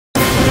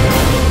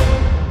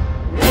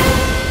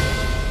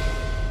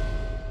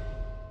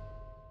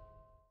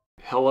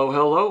Hello,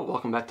 hello.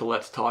 Welcome back to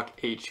Let's Talk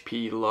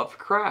H.P.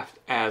 Lovecraft.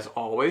 As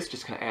always,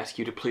 just going to ask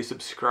you to please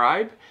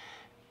subscribe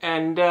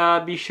and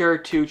be sure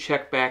to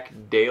check back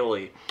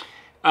daily.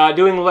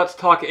 Doing Let's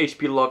Talk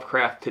H.P.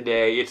 Lovecraft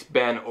today. It's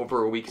been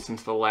over a week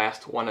since the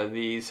last one of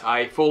these.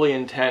 I fully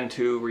intend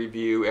to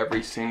review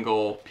every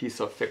single piece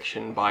of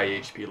fiction by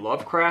H.P.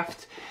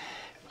 Lovecraft.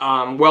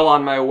 Well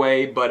on my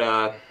way, but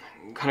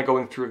kind of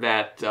going through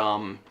that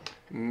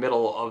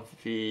middle of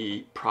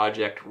the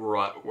project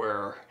rut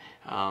where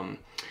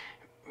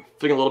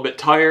feeling a little bit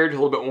tired, a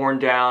little bit worn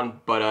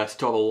down, but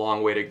still have a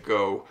long way to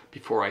go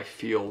before I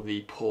feel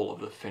the pull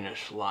of the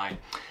finish line.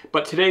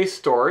 But today's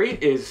story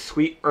is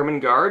Sweet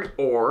Ermengarde,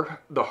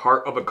 or The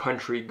Heart of a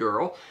Country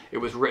Girl. It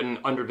was written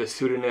under the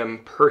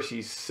pseudonym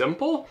Percy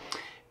Simple,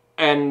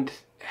 and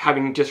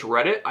having just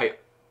read it, I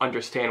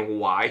understand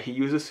why he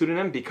used a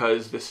pseudonym,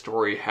 because this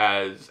story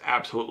has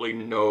absolutely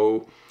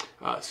no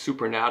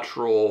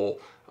supernatural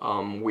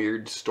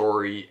weird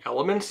story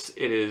elements.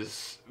 It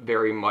is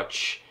very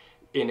much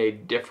in a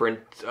different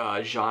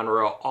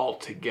genre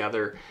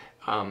altogether.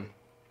 And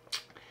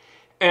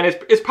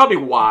it's probably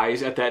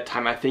wise at that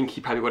time. I think he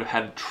probably would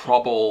have had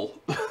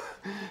trouble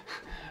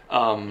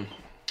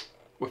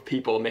with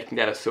people making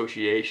that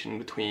association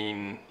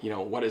between, you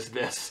know, what is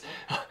this?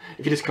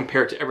 If you just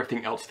compare it to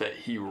everything else that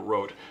he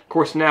wrote. Of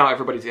course, now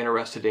everybody's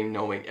interested in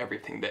knowing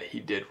everything that he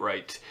did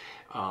write,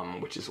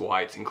 which is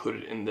why it's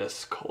included in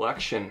this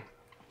collection.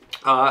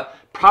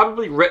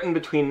 Probably written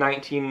between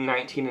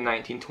 1919 and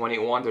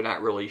 1921, they're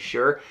not really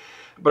sure.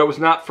 But it was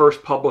not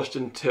first published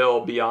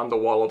until Beyond the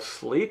Wall of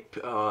Sleep,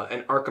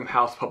 an Arkham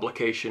House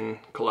publication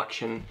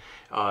collection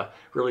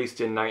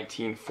released in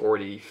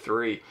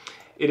 1943.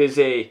 It is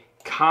a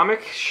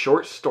comic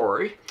short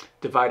story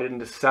divided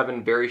into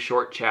 7 very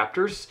short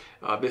chapters.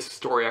 This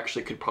story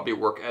actually could probably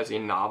work as a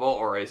novel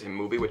or as a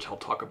movie, which I'll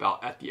talk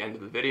about at the end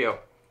of the video.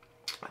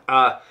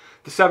 The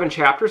 7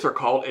 chapters are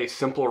called A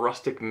Simple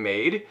Rustic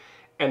Maid,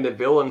 And the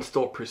Villain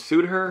Still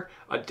Pursued Her,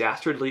 A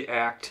Dastardly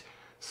Act,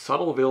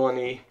 Subtle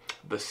Villainy,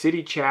 The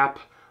City Chap,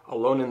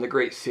 Alone in the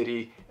Great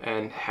City,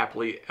 and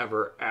Happily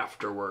Ever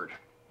Afterward.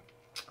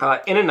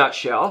 In a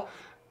nutshell,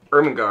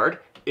 Ermengarde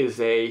is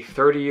a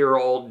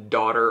 30-year-old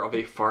daughter of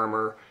a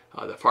farmer.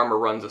 The farmer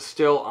runs a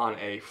still on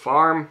a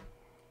farm,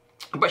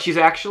 but she's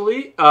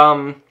actually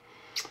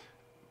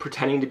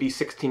pretending to be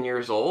 16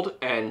 years old,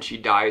 and she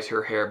dyes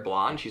her hair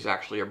blonde. She's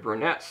actually a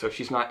brunette, so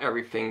she's not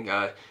everything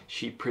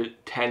she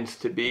pretends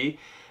to be.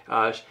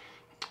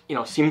 You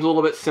know, seems a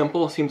little bit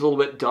simple, seems a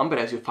little bit dumb, but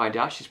as you'll find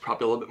out, she's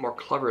probably a little bit more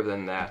clever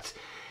than that.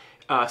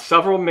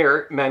 Several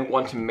men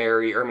want to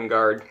marry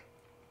Ermengarde,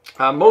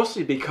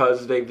 mostly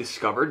because they've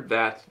discovered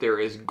that there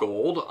is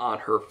gold on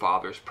her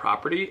father's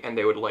property, and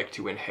they would like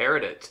to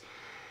inherit it.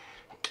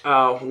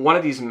 One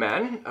of these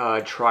men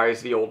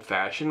tries the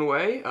old-fashioned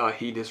way.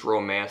 He just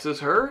romances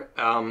her.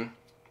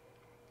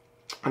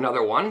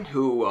 Another one,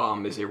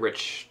 who is a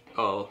rich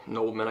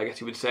nobleman, I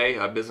guess you would say,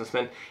 a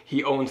businessman,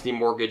 he owns the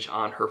mortgage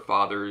on her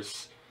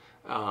father's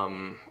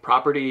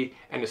property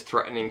and is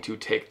threatening to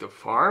take the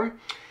farm.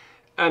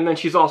 And then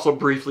she's also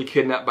briefly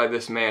kidnapped by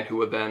this man, who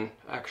would then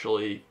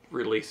actually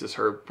releases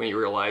her when he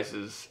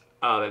realizes,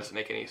 that doesn't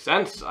make any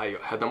sense. I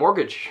had the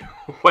mortgage.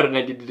 Why did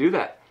I need to do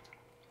that?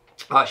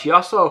 She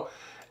also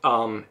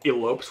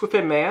elopes with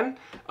a man,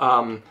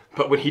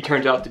 but when he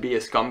turns out to be a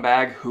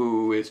scumbag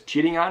who is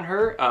cheating on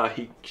her,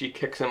 she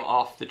kicks him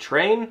off the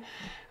train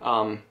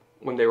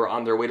when they were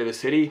on their way to the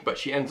city, but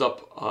she ends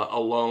up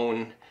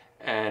alone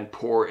and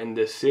poor in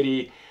this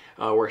city,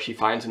 where she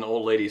finds an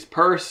old lady's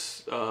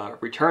purse,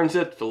 returns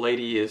it. The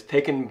lady is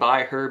taken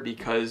by her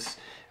because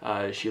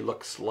she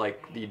looks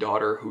like the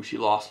daughter who she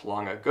lost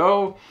long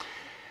ago.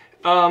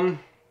 The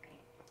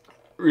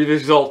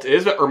result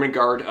is that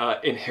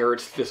Ermengarde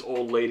inherits this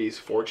old lady's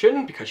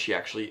fortune because she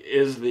actually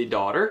is the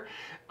daughter,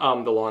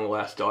 the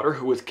long-lost daughter,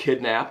 who was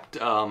kidnapped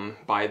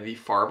by the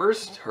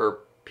farmers, her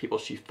people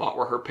she thought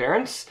were her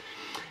parents.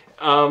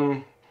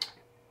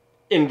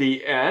 In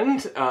the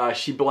end,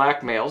 she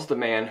blackmails the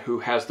man who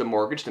has the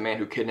mortgage, the man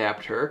who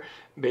kidnapped her,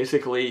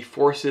 basically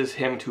forces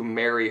him to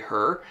marry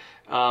her.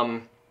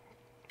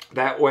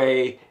 That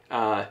way,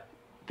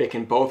 they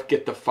can both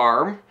get the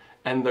farm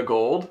and the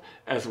gold,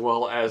 as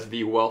well as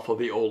the wealth of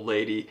the old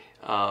lady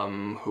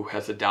who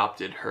has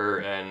adopted her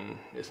and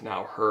is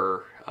now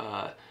her,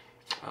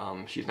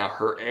 she's now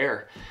her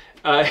heir.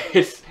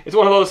 It's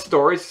one of those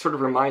stories, sort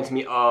of reminds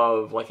me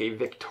of like a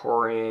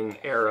Victorian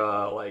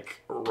era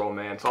like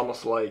romance,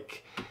 almost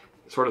like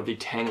sort of the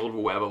tangled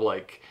web of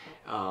like,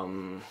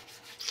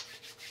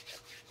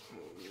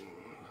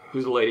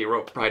 who's the lady who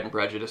wrote Pride and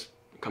Prejudice?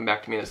 Come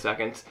back to me in a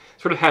second.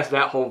 Sort of has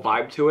that whole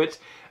vibe to it.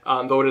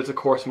 Though it is, of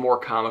course, more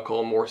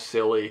comical, more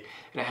silly,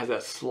 and it has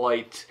that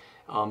slight,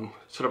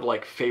 sort of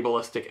like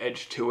fabulistic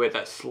edge to it,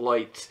 that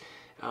slight,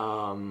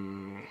 how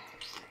do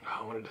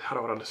I want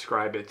to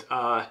describe it?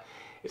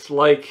 It's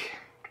like,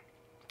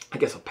 I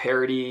guess, a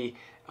parody,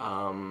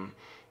 I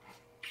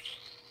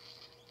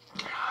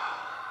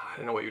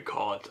don't know what you'd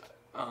call it,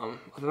 other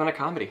than a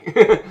comedy.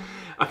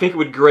 I think it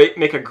would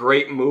make a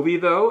great movie,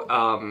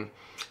 though.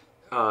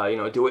 You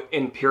know, do it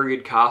in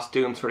period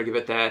costume, sort of give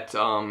it that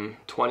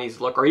 20s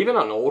look, or even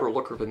an older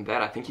look than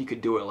that. I think you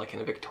could do it like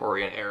in a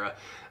Victorian era,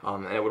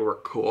 and it would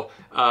work cool.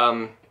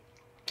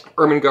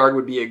 Ermengarde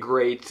would be a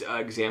great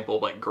example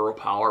of like girl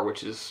power,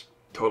 which is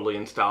totally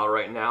in style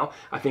right now.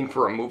 I think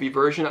for a movie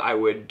version, I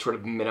would sort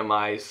of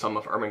minimize some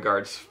of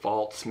Ermengarde's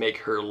faults, make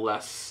her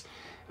less,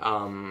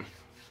 I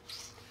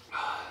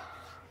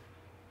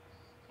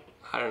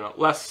don't know,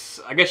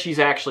 less, I guess she's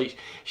actually,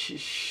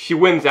 she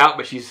wins out,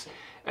 but she's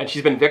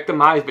been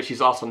victimized, but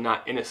she's also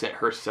not innocent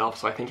herself,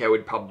 so I think I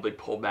would probably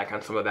pull back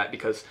on some of that,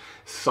 because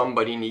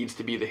somebody needs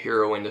to be the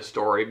hero in the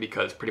story,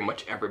 because pretty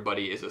much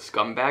everybody is a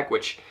scumbag,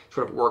 which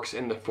sort of works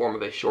in the form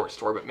of a short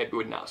story, but maybe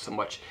would not so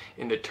much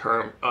in the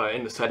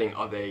in the setting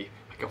of a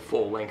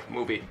full-length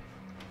movie.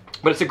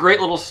 But it's a great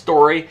little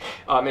story.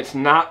 It's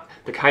not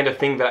the kind of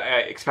thing that I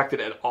expected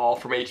at all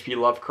from H.P.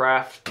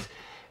 Lovecraft.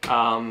 You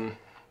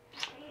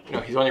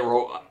know, he's only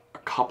wrote a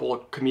couple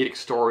of comedic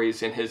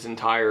stories in his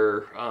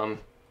entire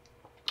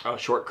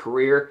short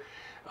career,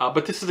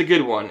 but this is a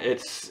good one.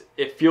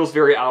 It feels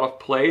very out of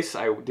place.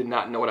 I did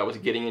not know what I was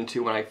getting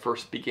into when I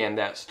first began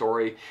that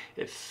story.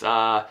 It's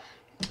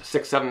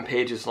 6-7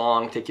 pages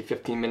long, take you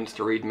 15 minutes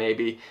to read,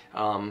 maybe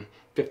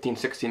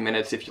 15-16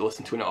 minutes if you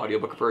listen to an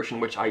audiobook version,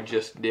 which I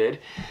just did.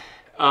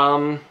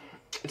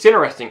 It's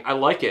interesting. I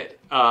like it.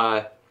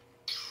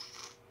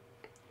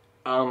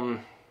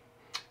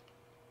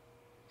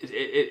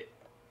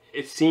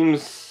 It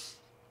seems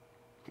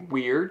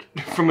weird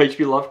from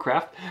H.P.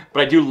 Lovecraft,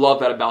 but I do love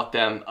that about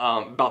them,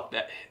 about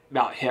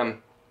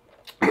him.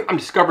 I'm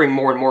discovering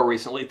more and more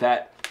recently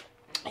that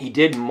he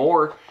did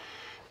more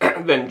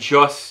than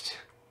just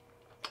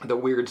the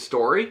weird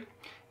story,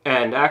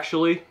 and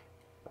actually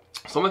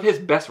some of his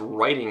best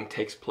writing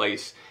takes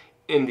place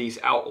in these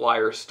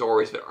outlier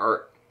stories that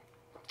aren't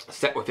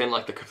set within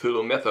like the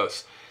Cthulhu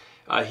Mythos.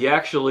 He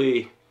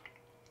actually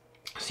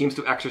seems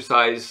to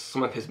exercise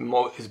some of his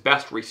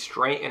best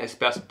restraint and his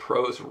best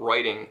prose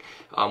writing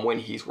when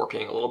he's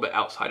working a little bit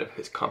outside of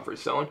his comfort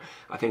zone.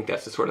 I think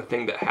that's the sort of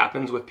thing that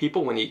happens with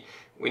people when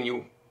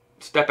you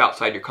step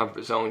outside your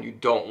comfort zone. You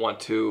don't want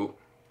to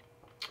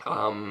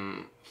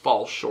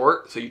fall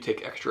short, so you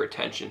take extra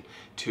attention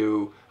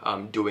to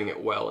doing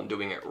it well and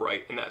doing it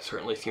right, and that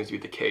certainly seems to be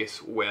the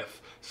case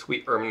with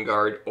Sweet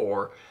Ermengarde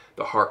or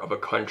The Heart of a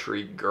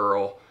Country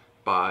Girl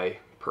by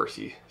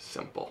Percy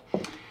Simple.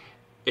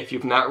 If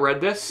you've not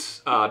read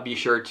this, be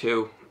sure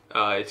to.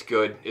 It's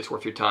good. It's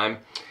worth your time.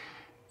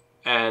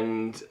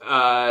 And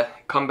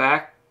come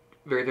back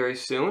very, very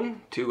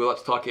soon to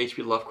Let's Talk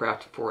H.P.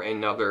 Lovecraft for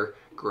another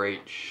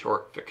great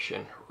short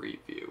fiction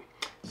review.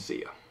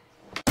 See ya.